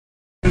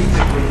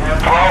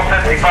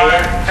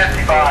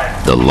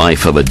The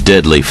life of a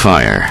deadly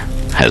fire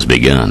has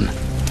begun.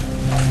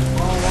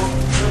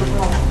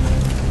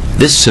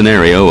 This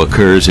scenario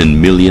occurs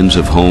in millions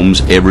of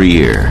homes every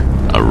year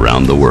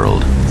around the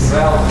world.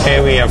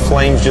 Okay, we have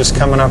flames just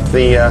coming up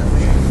the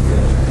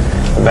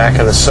back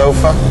of the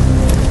sofa.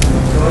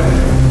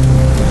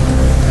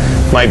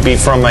 Might be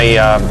from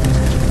a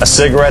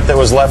cigarette that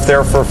was left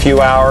there for a few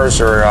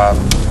hours, or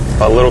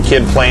a little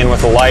kid playing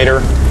with a lighter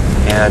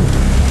and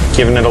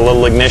giving it a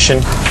little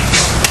ignition.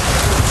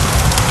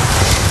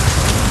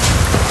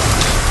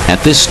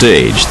 At this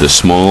stage, the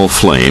small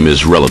flame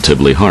is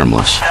relatively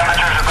harmless.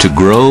 To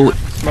grow,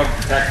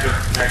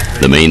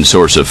 the main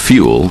source of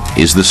fuel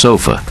is the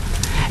sofa.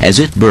 As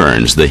it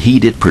burns, the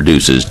heat it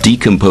produces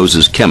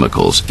decomposes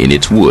chemicals in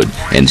its wood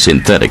and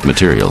synthetic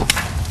material.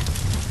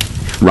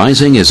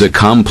 Rising is a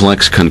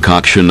complex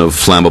concoction of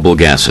flammable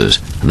gases.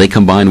 They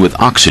combine with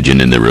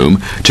oxygen in the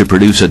room to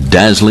produce a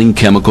dazzling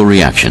chemical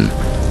reaction: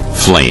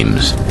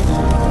 flames.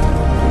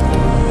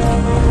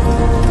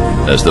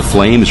 As the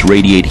flames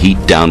radiate heat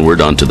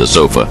downward onto the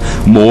sofa,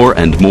 more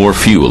and more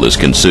fuel is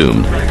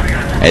consumed.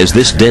 As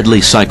this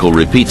deadly cycle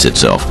repeats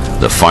itself,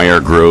 the fire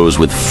grows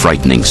with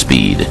frightening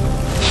speed.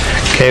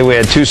 Okay, we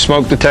had 2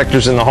 smoke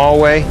detectors in the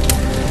hallway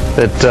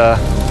that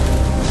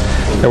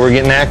were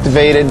getting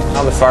activated.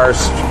 Now the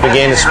fire's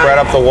beginning to spread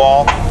up the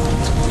wall.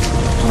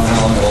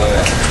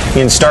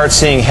 You can start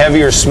seeing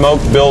heavier smoke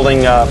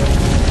building up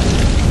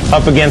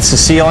against the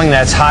ceiling.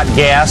 That's hot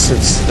gas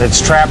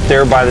that's trapped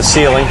there by the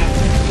ceiling.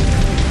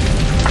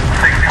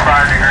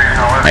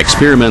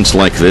 Experiments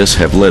like this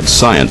have led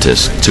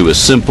scientists to a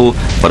simple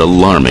but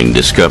alarming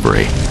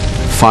discovery.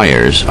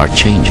 Fires are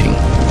changing.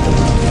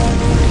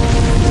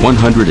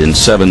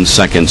 107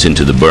 seconds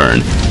into the burn,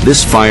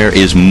 this fire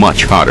is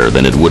much hotter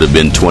than it would have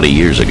been 20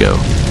 years ago.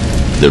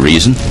 The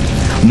reason?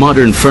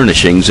 Modern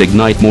furnishings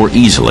ignite more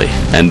easily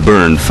and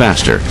burn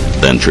faster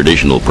than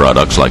traditional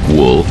products like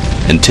wool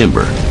and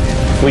timber.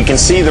 We can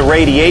see the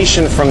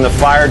radiation from the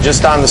fire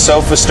just on the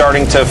sofa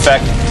starting to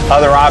affect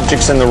other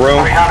objects in the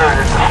room. 300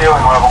 is the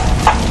ceiling level.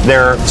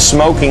 They're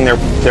smoking, they're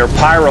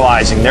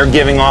pyrolyzing, they're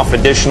giving off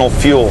additional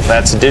fuel.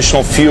 That's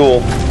additional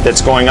fuel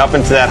that's going up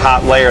into that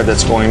hot layer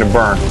that's going to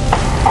burn.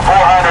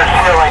 400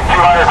 ceiling,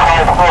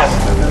 205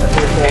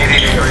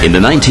 foot. In the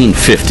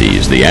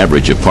 1950s, the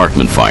average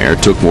apartment fire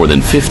took more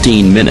than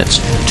 15 minutes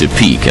to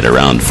peak at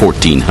around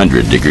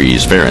 1400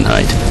 degrees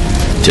Fahrenheit.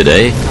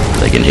 Today,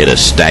 they can hit a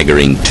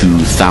staggering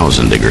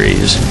 2,000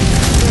 degrees.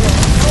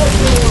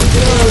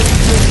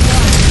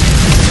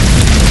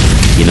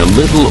 In a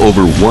little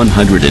over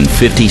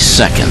 150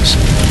 seconds,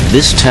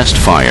 this test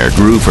fire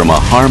grew from a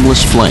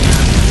harmless flame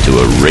to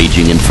a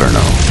raging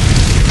inferno.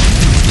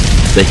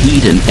 The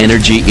heat and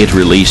energy it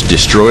released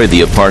destroyed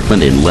the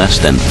apartment in less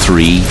than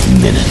 3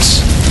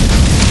 minutes.